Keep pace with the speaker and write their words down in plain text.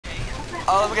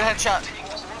Oh, let me get a headshot.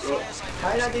 How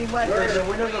are you not getting wet? The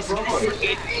windows are broken.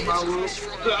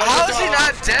 How is he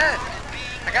not dead?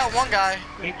 I got one guy.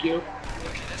 Thank you.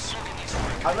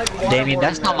 Damien,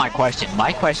 that's not my question.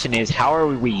 My question is, how are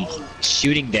we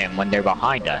shooting them when they're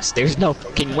behind us? There's no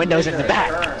fucking windows in the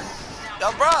back.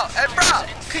 Yo, bro. Hey, bro.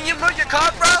 Can you move your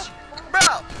car, bro?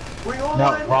 Bro.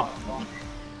 No, wrong.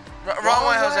 Wrong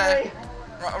way, Jose.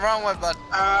 Wrong way, bud.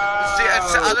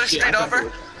 It's the other street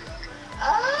over.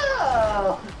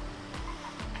 Oh!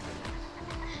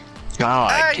 God,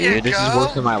 There you dude, this is go.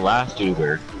 worse than my last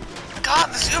Uber. God,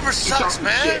 this Uber sucks,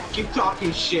 man. Keep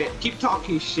talking shit. Keep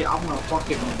talking shit. I'm gonna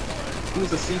fucking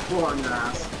use a C4 on your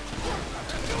ass.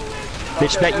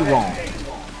 Bitch, bet you won't.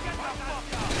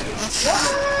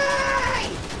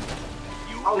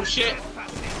 Oh shit.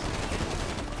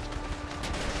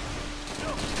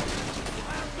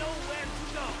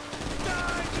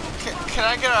 Can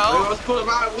I get out? Let's put him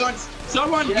out at once.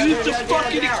 Someone use the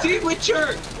fucking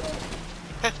extinguisher.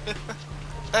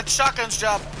 That's shotgun's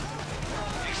job.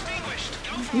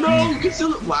 No,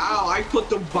 wow, I put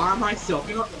them by myself.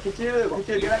 You know. Continue,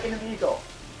 get back in the vehicle.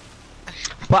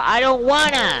 But I don't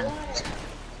wanna.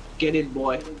 Get in,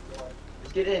 boy.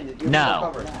 Just get in. You're No.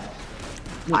 covered.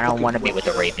 I don't want to be with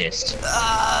a rapist.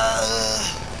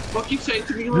 Fuck you say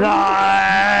to me,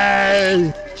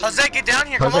 No! Jose, get down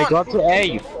here, come Jose, go on. up to A,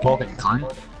 you fucking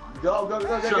cunt. Go.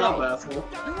 Shut up, asshole.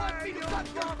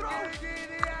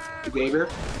 Xavier.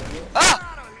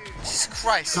 Ah! Jesus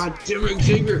Christ. God damn it,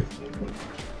 Xavier.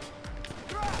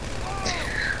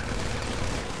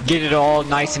 Get it all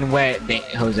nice and wet,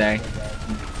 Jose.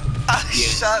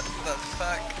 Shut the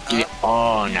fuck Get it up.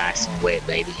 all nice and wet,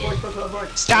 baby. Push.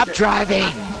 Stop driving!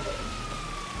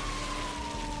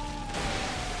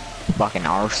 Fucking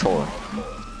arsehole.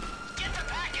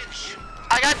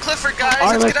 I got Clifford, guys.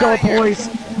 Alright, let's get go, out of here. boys.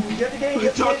 You have to get in. You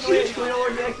have to get in so we know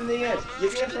where the next thing is. You have to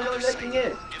get in so we know where the next thing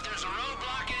is.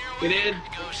 Get in.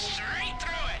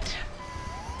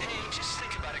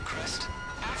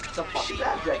 The fuck is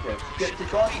that objective? Get to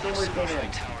cross the same way you came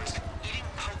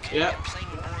in. Yep.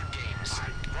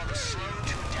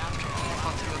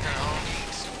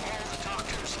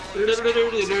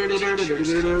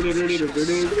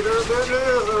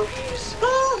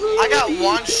 I got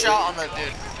one shot on that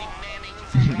dude.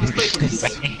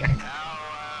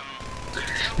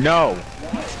 No.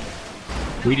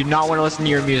 We do not want to listen to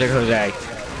your music, Jose.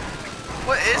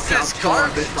 What is this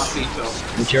garbage?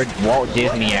 With your Walt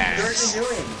Disney What are ass. you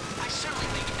doing?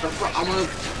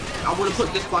 I'm gonna put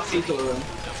Despacito in.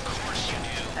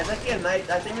 I think in night.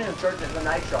 I think in church it's a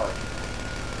night shark.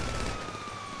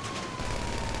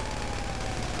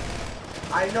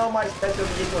 I know my special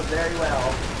vehicles very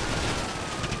well.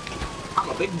 I'm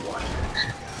a big boy.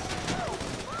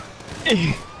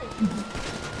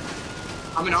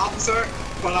 I'm an officer,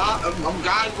 but I'm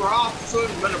guys, we're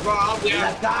officers, but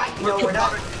yeah. We're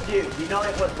not. Dude, you know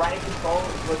like what riot control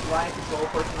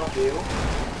personnel do?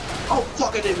 Oh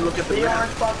fuck! I didn't look at the They map.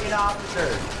 aren't fucking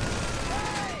officers.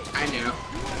 I know.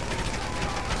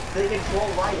 They control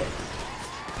riots.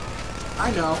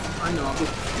 I know. I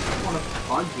just want to have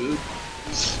fun, dude.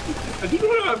 I just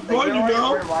want to have fun, you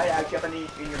know. Like, riot actually up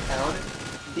in your town.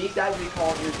 These guys we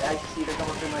call you actually see they're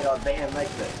coming through like a van like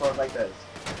this, sort of like this.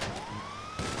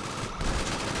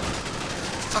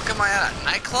 Fuck am I at a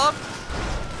nightclub?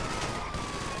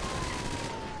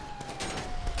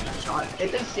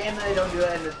 It's a shame that they don't do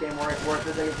that in this game where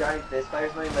there's like a giant fist fight or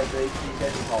something like these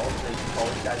guys are called.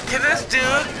 These guys. Can this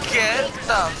dude get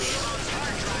the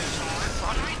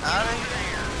fuck out of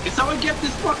here? Can someone get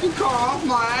this fucking car off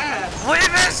my ass? We've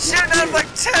been shooting at like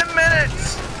 10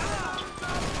 minutes!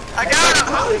 I got him!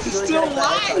 How is he still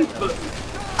alive?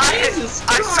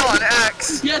 I saw an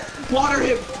X! Yes, water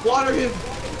him!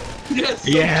 Yes.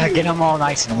 Yeah, get them all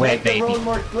nice and wet, Make the baby. road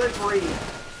more slippery.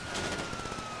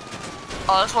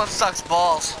 Oh, this one sucks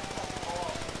balls.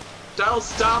 That'll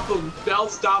stop him.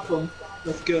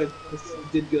 That's good.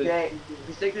 Did good. Okay,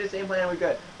 we stick to the same plan. We're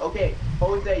good. Okay,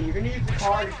 Jose, you're gonna use the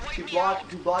car to block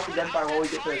the gunfire while we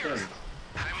get to the things.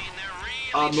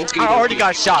 Okay. I already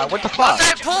got shot. What the fuck?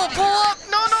 Jose, pull up!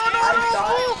 No,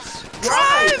 pull!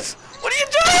 Drive! What are you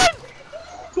doing?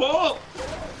 Pull!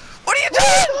 What are you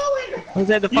doing?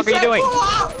 Jose, the fuck are you doing?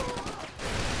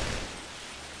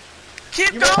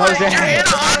 Keep going! Jose. You're in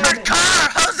an armored car!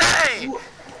 Jose!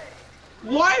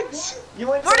 What? You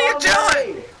went What the are you wrong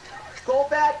doing? way. Go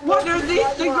back. What are these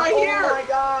things right here? Oh my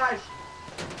gosh.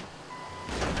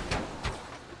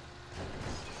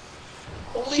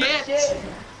 Holy shit.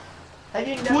 Have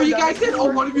you never Well, you done guys this said, oh,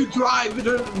 before? one of you drive,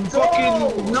 and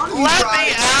fucking none of you Let drive.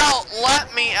 me out!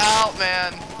 Let me out,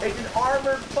 man! It's an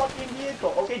armored fucking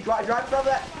vehicle. Okay, drive above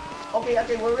that. Okay,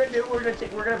 what we're gonna do, we're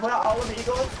gonna put out all the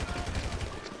vehicles.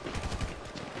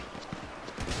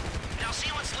 Now see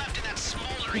what's left in that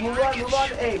smoldering Move on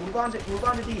to A, move on to D, move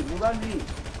on to D.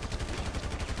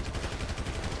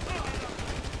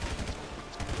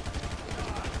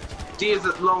 D is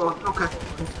at lower. Okay.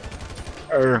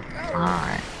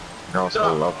 Alright. You're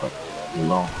also low.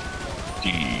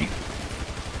 D.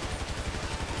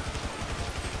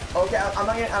 Okay, I'm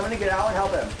gonna get out and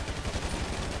help him.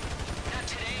 Not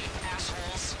today,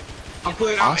 assholes. I'm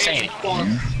putting I'll out say A it.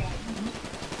 response.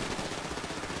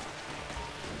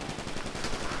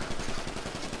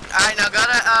 Alright, now go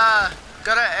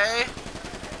to A.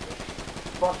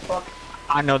 Fuck.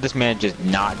 I know this man just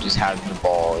not just having the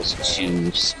balls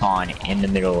to spawn in the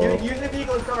middle. Use the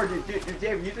vehicle as cover, dude.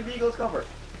 Dave, use the vehicle as cover.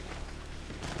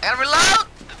 And reload!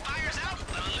 The fire's out,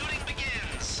 the looting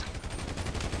begins.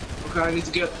 Okay, I need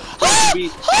to get the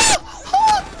beat.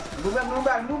 Move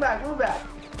back. Do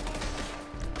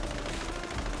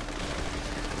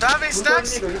I have any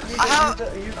stacks? I have...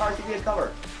 Use RCB as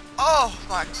cover. Oh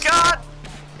my god!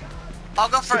 I'll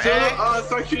go for A.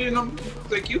 Start shooting them.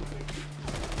 Thank you.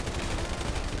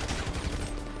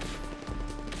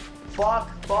 Fuck,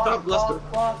 move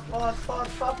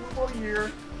over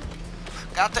here.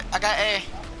 I got A.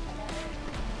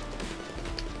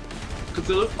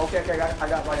 Cthulhu. Okay, I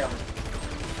got my armor.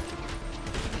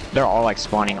 They're all like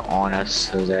spawning on us,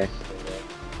 Jose.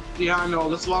 Yeah, I know.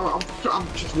 That's why I'm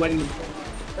just waiting.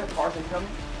 There's cars incoming.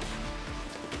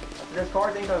 We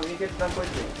need to get done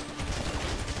quickly.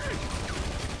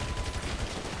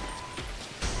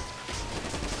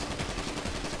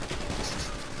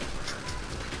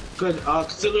 Good.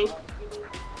 Cthulhu.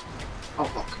 Oh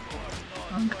fuck.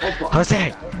 Oh fuck.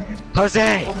 Jose!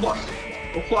 Jose! Oh fuck.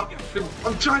 Oh fuck.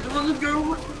 I'm trying to run this girl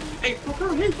over. Hey,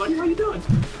 fucker. Hey, buddy. How you doing?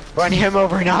 Run him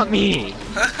over, not me!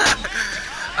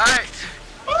 Alright.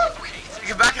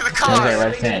 Get back in the car. Jose,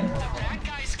 right in. Bad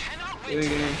guys cannot wait.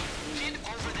 Get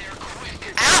over there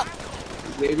quick. Ow!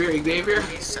 Xavier.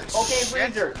 Okay,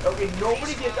 Ranger. Okay,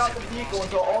 nobody gets out the vehicle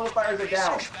until all the fires are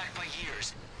down. Back by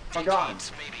years. I'm gone.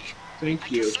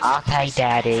 Thank you. Okay,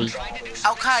 Daddy.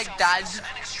 Okay, Dad.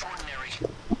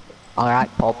 Alright,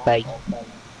 Poppy.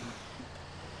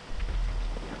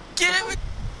 Get it.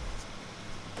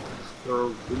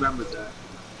 So remember that.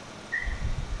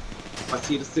 If I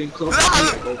see the same close,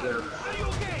 I go there.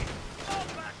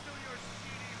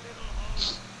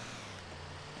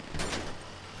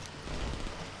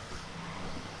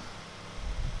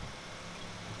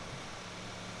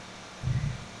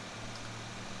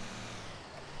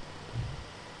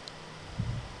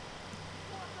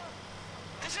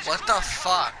 What the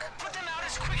fuck? Put them out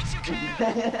as quick as you can.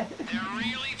 They're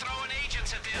really throwing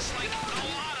agents at this, like a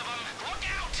lot of them. Look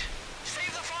out!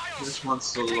 Save the files. This one's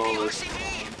so Take the low.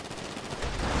 RCV.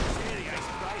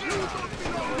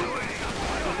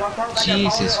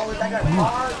 Jesus.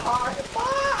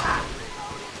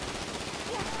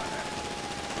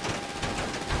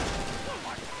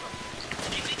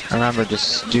 Remember,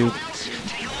 just give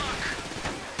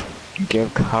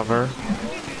cover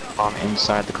from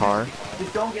inside the car.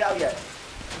 Just don't get out yet.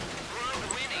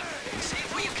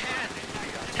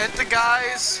 Hit the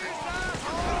guys.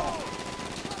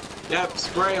 Yep,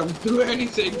 spray them. Do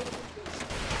anything.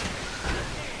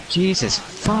 Jesus,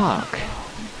 fuck.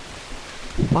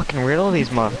 Fucking riddle these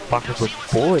motherfuckers with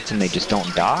bullets and they just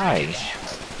don't die.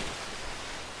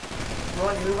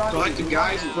 Move on. So like the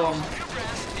guys from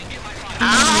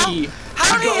Ow! E.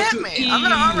 How did he Go hit to me? E. I'm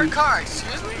in an armored car,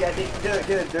 excuse me? Yeah, dude,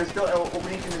 there's still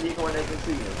openings in the vehicle and they can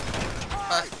see you.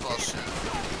 That's bullshit.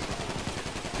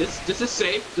 This is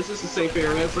safe. This is a safe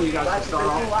area for you guys to This is start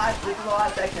off. the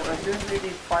last section. As soon as we get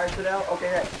these fires put out, okay,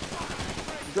 hey.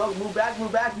 Go, move back.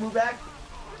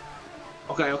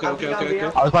 Okay. I was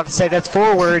about to say that's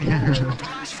forward. Fire's out.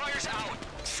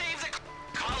 Save the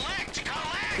collect.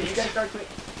 Okay, you guys start quick.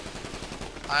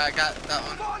 I got that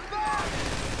one.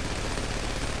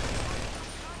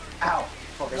 Ow.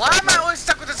 Okay, Why am I always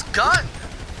stuck with this gun?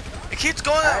 It keeps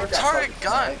going at a retarded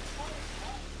gun.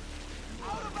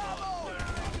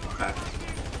 Okay.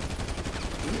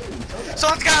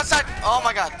 Someone's got outside. Oh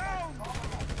my god.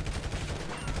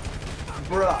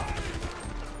 Bruh.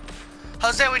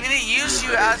 Jose, we need to use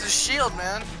you as a shield,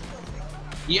 man.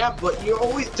 Yeah, but you're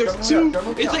always there's Don't two.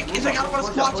 move down, It's like I don't want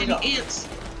to squash move any down. ants.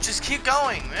 Just keep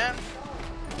going, man.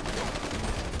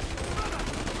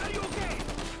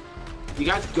 You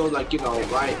guys go like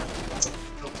right.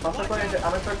 I'm gonna start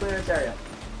clearing this area.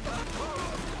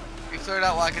 You clear it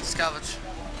out while I can scavenge.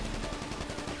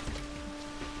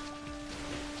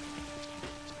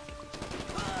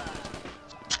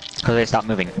 Cause they stop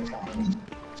moving.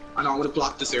 I know I'm gonna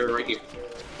block this area right here.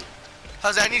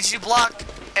 Jose, I need you to block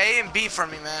A and B for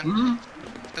me, man.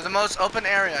 Mm-hmm. They're the most open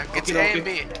area. Get to A and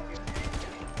B.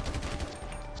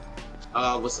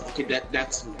 Okay,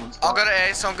 that's one spot. I'll go to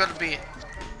A, so I'll go to B.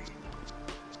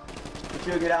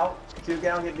 Two get out. Two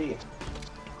get out and get B.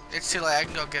 It's too late. I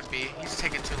can go get B. He's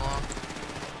taking too long.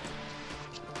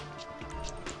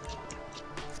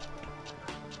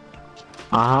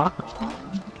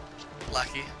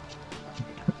 Lucky.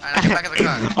 Alright, now get back in the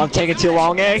car. I'm taking too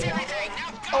long, eh?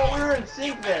 Oh, we were in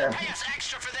sync there.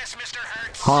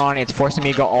 Hold on, it's forcing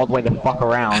me to go all the way the fuck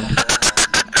around.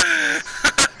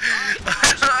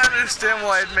 I don't understand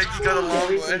why it'd make you go the long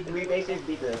way. We basically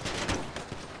beat this.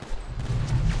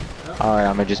 Alright,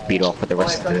 I'm gonna just beat off with the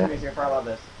rest of it. it. You're far above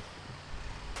this.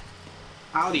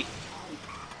 Howdy.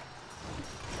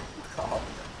 Oh.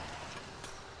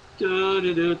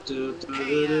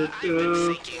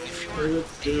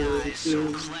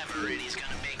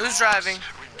 Who's driving?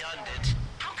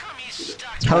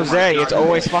 Jose, it's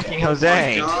always fucking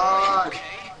Jose. Oh my God.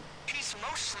 He's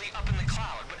mostly up in the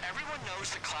cloud, but everyone knows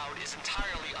the cloud is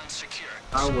entirely unsecure.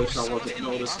 I wish I wasn't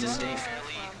noticing. No,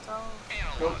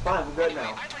 it's fine. We're good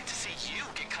now. I'd like to see you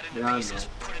get cut into Yeah, I pieces, know.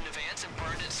 put into vans, and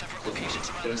burned at several locations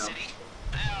around the city.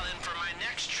 Well, then for my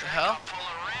next trick, Hell? I'll pull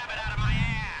a rabbit out of my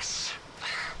ass.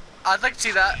 I'd like to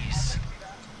see that.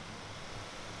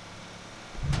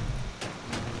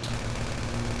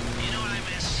 You know what I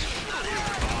miss? Not having a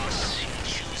boss,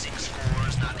 choosing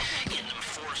scores, not getting them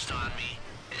forced on me.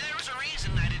 There was a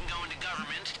reason I didn't go into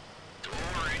government,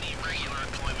 or any regular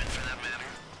employment for that matter.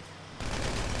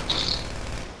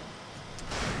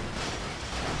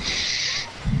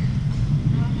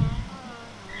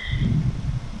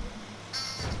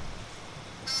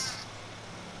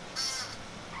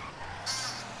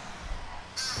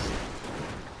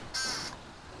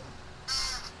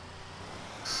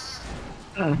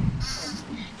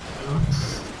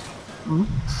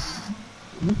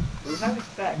 Who's having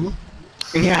sex?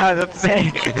 Yeah, that's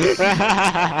it.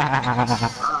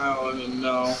 I don't even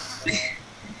know. I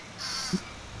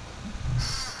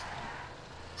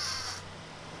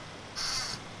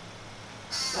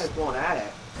was going at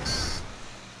it.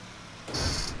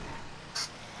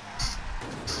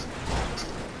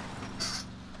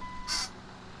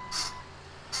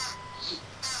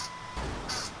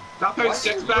 Stop having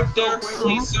sex back there,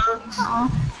 please, sir.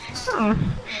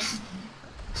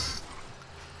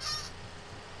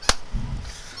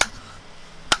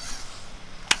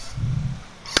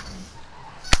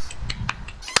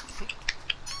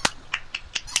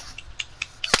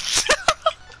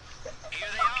 Here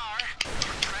they are,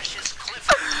 precious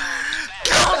Clifford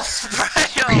Don't spray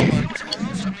him! It's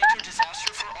almost a major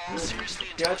disaster for all seriously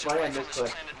Yeah, that's why I intelligent missed people on it.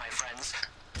 this planet, my friends.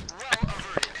 Well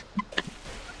averted.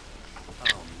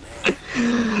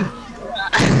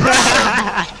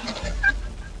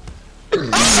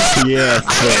 Yes.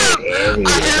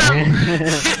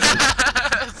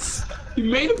 Yes! You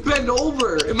made him bend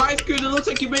over. In my screen, it looks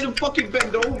like you made him fucking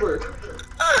bend over.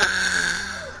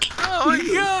 Oh my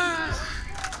god!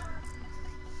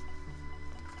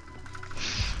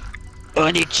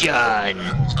 Oni-chan.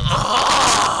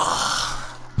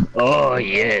 Oh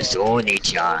yes,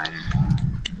 Oni-chan.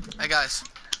 Hey guys.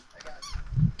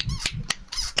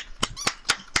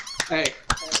 Hey.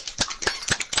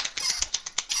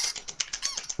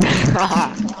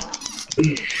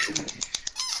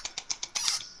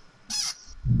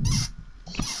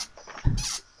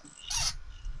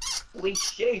 Holy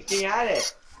shit, he's getting at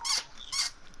it.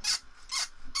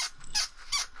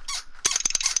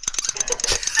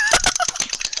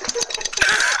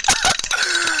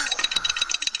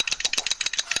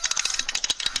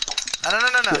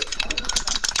 No.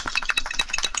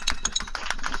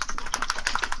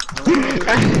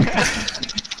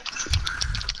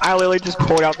 I literally just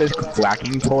pulled out this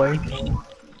whacking toy. Hold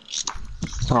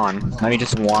on, let me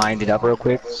just wind it up real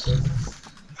quick.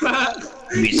 Let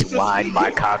me just wind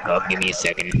my cock up, give me a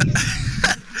second.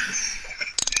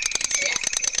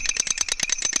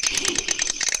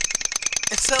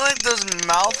 It's not like those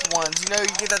mouth ones, you know, you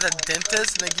get at the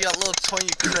dentist and they get that little toy you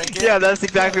crank it. Yeah, that's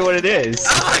exactly what it is.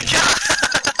 Oh my god!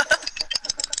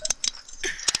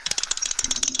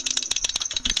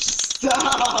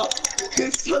 Stop!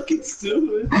 It's fucking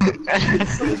stupid.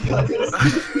 It's so fucking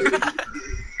stupid.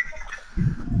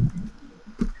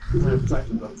 We're such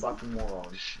a fucking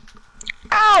moron.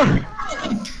 Ow!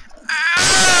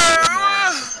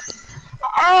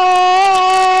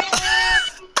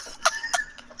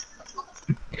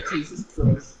 Jesus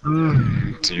Christ.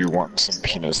 Do you want some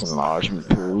penis enlargement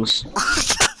pills?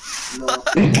 No. What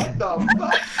the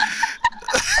fuck?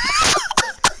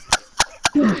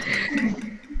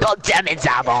 God damn it,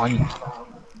 Zabon!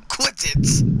 Quit it!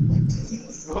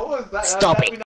 that, Stop that'd it. be